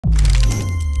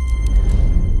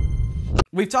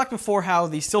We've talked before how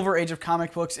the Silver Age of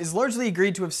comic books is largely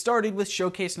agreed to have started with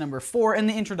showcase number 4 and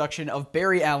the introduction of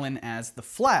Barry Allen as the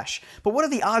Flash. But what are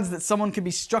the odds that someone could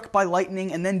be struck by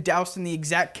lightning and then doused in the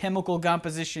exact chemical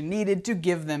composition needed to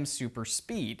give them super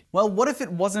speed? Well, what if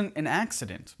it wasn't an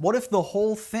accident? What if the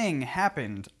whole thing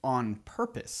happened on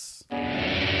purpose?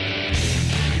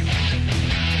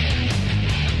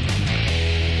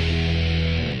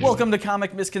 Welcome to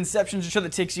Comic Misconceptions, a show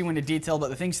that takes you into detail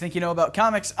about the things you think you know about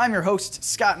comics. I'm your host,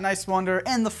 Scott Niswander,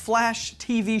 and the Flash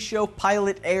TV show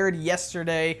pilot aired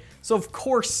yesterday, so of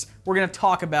course we're going to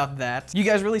talk about that. You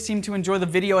guys really seem to enjoy the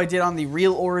video I did on the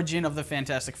real origin of the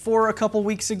Fantastic Four a couple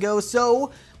weeks ago,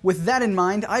 so with that in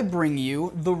mind, I bring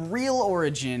you the real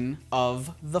origin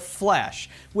of the Flash,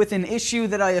 with an issue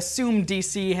that I assume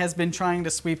DC has been trying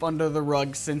to sweep under the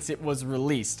rug since it was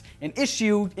released. An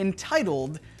issue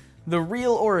entitled The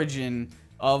Real Origin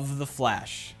of the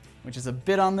Flash, which is a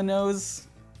bit on the nose,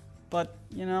 but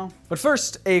you know. But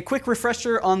first, a quick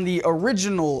refresher on the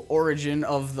original origin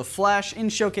of the Flash in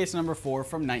showcase number 4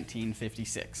 from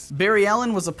 1956. Barry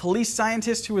Allen was a police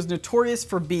scientist who was notorious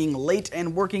for being late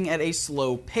and working at a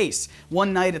slow pace.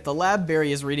 One night at the lab,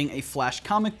 Barry is reading a Flash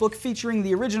comic book featuring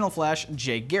the original Flash,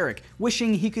 Jay Garrick,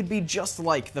 wishing he could be just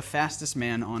like the fastest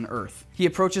man on Earth. He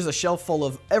approaches a shelf full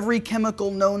of every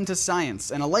chemical known to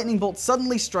science, and a lightning bolt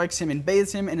suddenly strikes him and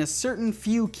bathes him in a certain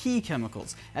few key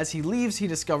chemicals. As he leaves, he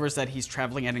discovers that he's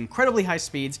traveling at incredibly high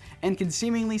speeds and can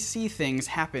seemingly see things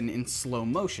happen in slow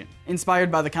motion.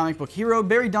 Inspired by the comic book hero,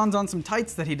 Barry dons on some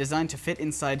tights that he designed to fit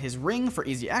inside his ring for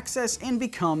easy access and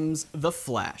becomes the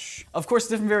Flash. Of course,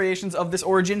 different variations of this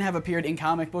origin have appeared in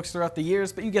comic books throughout the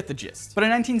years, but you get the gist. But in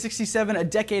 1967, a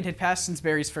decade had passed since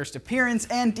Barry's first appearance,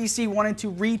 and DC wanted to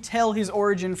retell his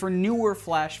origin for newer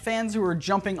Flash fans who were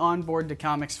jumping on board to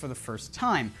comics for the first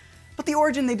time. But the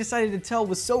origin they decided to tell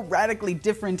was so radically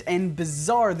different and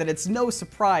bizarre that it's no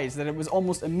surprise that it was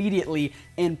almost immediately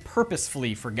and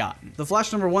purposefully forgotten. The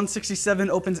Flash number 167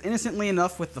 opens innocently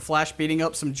enough with the Flash beating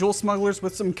up some jewel smugglers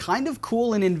with some kind of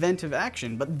cool and inventive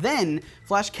action, but then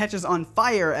Flash catches on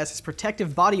fire as his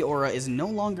protective body aura is no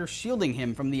longer shielding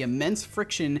him from the immense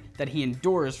friction that he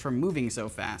endures from moving so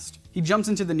fast. He jumps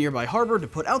into the nearby harbor to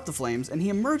put out the flames, and he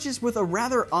emerges with a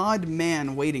rather odd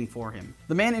man waiting for him.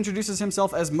 The man introduces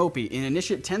himself as Mopee, an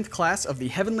initiate 10th class of the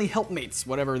Heavenly Helpmates,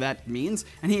 whatever that means,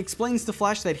 and he explains to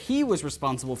Flash that he was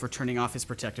responsible for turning off his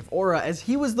protective aura, as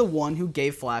he was the one who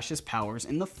gave Flash his powers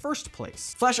in the first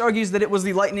place. Flash argues that it was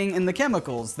the lightning and the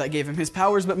chemicals that gave him his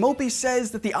powers, but Mopee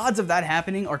says that the odds of that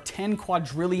happening are 10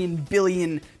 quadrillion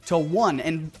billion to 1,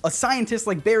 and a scientist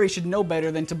like Barry should know better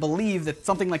than to believe that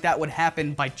something like that would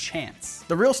happen by chance.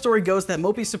 The real story goes that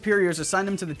Mopee's superiors assigned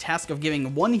him to the task of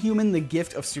giving one human the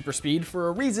gift of super speed for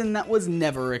a reason that was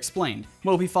never explained.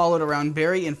 Mopee followed around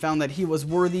Barry and found that he was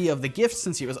worthy of the gift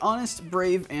since he was honest,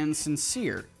 brave, and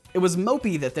sincere. It was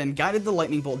Mopee that then guided the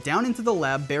lightning bolt down into the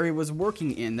lab Barry was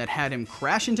working in that had him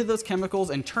crash into those chemicals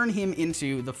and turn him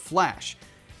into the Flash.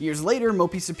 Years later,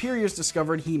 Mopee's superiors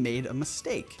discovered he made a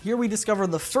mistake. Here we discover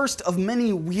the first of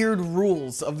many weird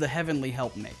rules of the Heavenly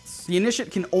Helpmates. The initiate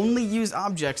can only use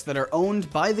objects that are owned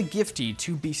by the giftee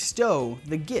to bestow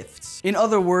the gifts. In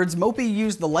other words, Mopee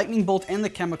used the lightning bolt and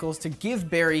the chemicals to give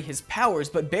Barry his powers,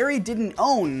 but Barry didn't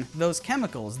own those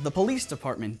chemicals. The police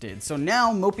department did. So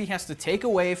now Mopee has to take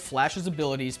away Flash's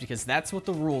abilities because that's what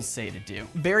the rules say to do.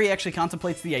 Barry actually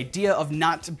contemplates the idea of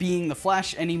not being the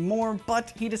Flash anymore,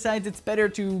 but he decides it's better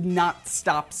to not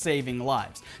stop saving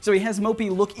lives. So he has Mopee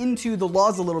look into the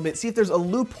laws a little bit, see if there's a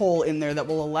loophole in there that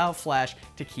will allow Flash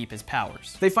to keep his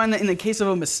powers. They find that in the case of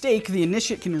a mistake, the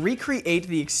initiate can recreate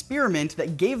the experiment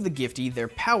that gave the giftee their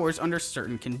powers under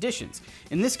certain conditions.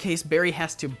 In this case, Barry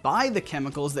has to buy the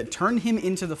chemicals that turn him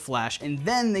into the Flash, and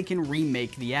then they can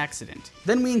remake the accident.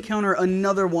 Then we encounter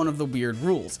another one of the weird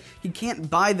rules. He can't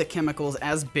buy the chemicals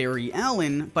as Barry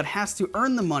Allen, but has to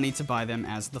earn the money to buy them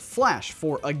as the Flash,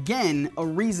 for again, a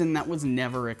reason that was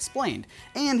never explained,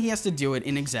 and he has to do it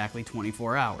in exactly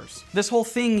 24 hours. This whole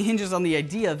thing hinges on the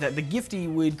idea that the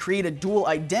giftee would create a dual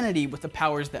identity with the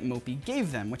powers that Mopee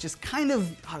gave them, which is kind of,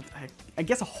 I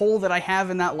guess, a hole that I have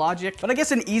in that logic. But I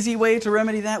guess an easy way to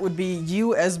remedy that would be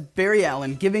you as Barry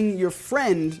Allen giving your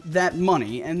friend that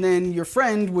money, and then your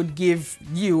friend would give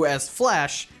you as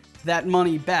Flash that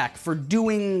money back for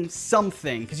doing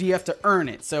something, because you have to earn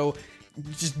it. So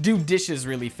just do dishes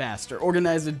really fast, or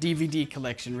organize a DVD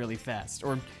collection really fast,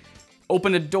 or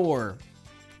open a door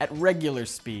at regular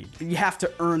speed. You have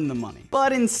to earn the money.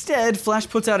 But instead, Flash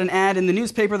puts out an ad in the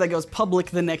newspaper that goes public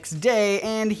the next day,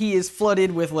 and he is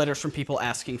flooded with letters from people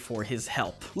asking for his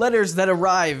help. Letters that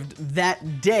arrived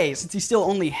that day, since he still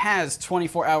only has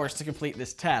 24 hours to complete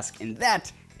this task, and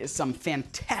that is some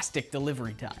fantastic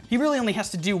delivery time. He really only has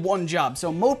to do one job,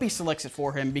 so Mopee selects it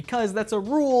for him because that's a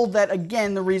rule that,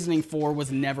 again, the reasoning for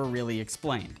was never really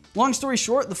explained. Long story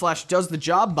short, the Flash does the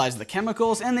job, buys the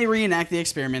chemicals, and they reenact the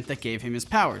experiment that gave him his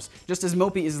powers. Just as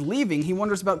Mopee is leaving, he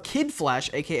wonders about Kid Flash,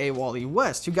 aka Wally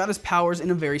West, who got his powers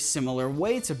in a very similar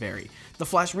way to Barry. The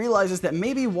Flash realizes that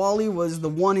maybe Wally was the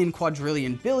one in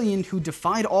quadrillion billion who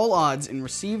defied all odds and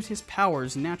received his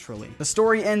powers naturally. The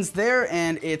story ends there,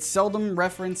 and it's seldom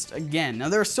referenced again. Now,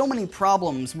 there are so many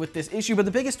problems with this issue, but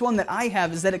the biggest one that I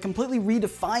have is that it completely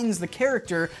redefines the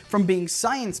character from being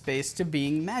science-based to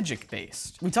being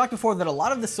magic-based. We talked before that a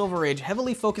lot of the Silver Age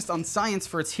heavily focused on science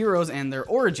for its heroes and their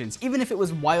origins, even if it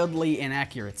was wildly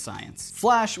inaccurate science.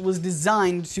 Flash was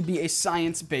designed to be a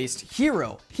science-based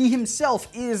hero. He himself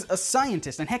is a scientist,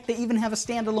 and heck, they even have a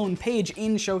standalone page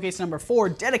in Showcase number 4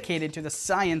 dedicated to the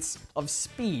science of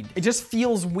speed. It just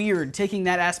feels weird taking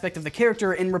that aspect of the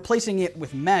character and replacing it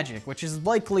with magic, which is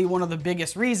likely one of the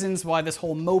biggest reasons why this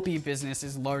whole Mopee business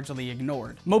is largely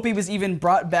ignored. Mopee was even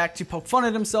brought back to poke fun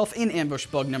at himself in Ambush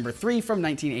Bug number 3 from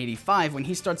 1985 when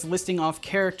he starts listing off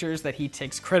characters that he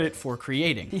takes credit for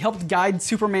creating. He helped guide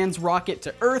Superman's rocket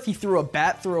to Earth, he threw a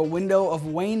bat through a window of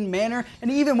Wayne Manor,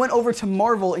 and he even went over to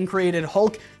Marvel and created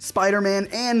Hulk, Spider-Man,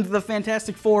 and the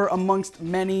Fantastic Four, amongst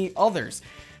many others.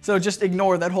 So just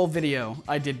ignore that whole video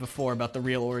I did before about the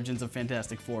real origins of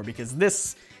Fantastic Four, because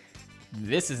this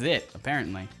is it,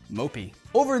 apparently. Mopee.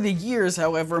 Over the years,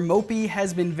 however, Mopee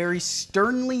has been very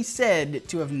sternly said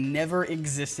to have never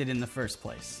existed in the first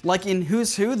place. Like in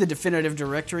Who's Who, the definitive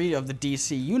directory of the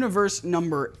DC Universe,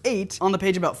 number 8, on the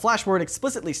page about Flashword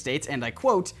explicitly states, and I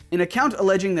quote, "An account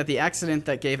alleging that the accident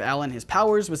that gave Alan his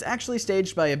powers was actually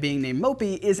staged by a being named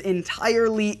Mopee is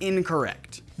entirely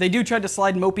incorrect." They do try to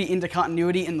slide Mopee into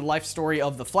continuity in the life story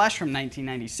of The Flash from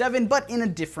 1997, but in a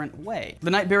different way. The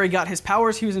night Barry got his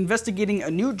powers, he was investigating a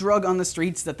new drug on the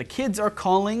streets that the kids are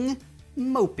calling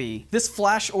Mopee. This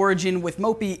Flash origin with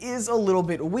Mopee is a little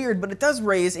bit weird, but it does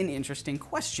raise an interesting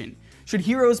question. Should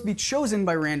heroes be chosen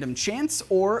by random chance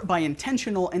or by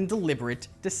intentional and deliberate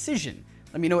decision?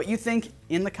 Let me know what you think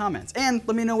in the comments, and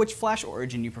let me know which Flash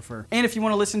origin you prefer. And if you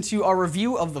want to listen to our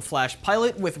review of the Flash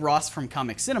pilot with Ross from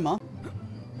Comic Cinema,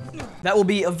 that will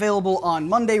be available on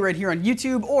Monday right here on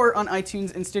YouTube or on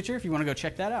iTunes and Stitcher if you want to go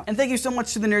check that out. And thank you so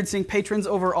much to the NerdSync patrons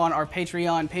over on our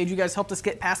Patreon page. You guys helped us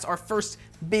get past our first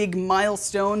big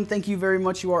milestone. Thank you very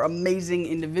much. You are amazing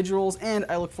individuals, and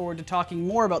I look forward to talking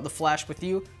more about The Flash with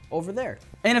you over there.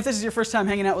 And if this is your first time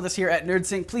hanging out with us here at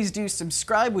NerdSync, please do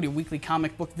subscribe. We do weekly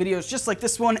comic book videos just like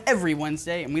this one every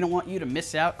Wednesday, and we don't want you to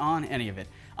miss out on any of it.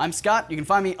 I'm Scott. You can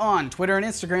find me on Twitter and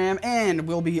Instagram, and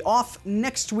we'll be off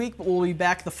next week, but we'll be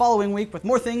back the following week with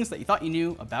more things that you thought you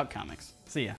knew about comics. See ya.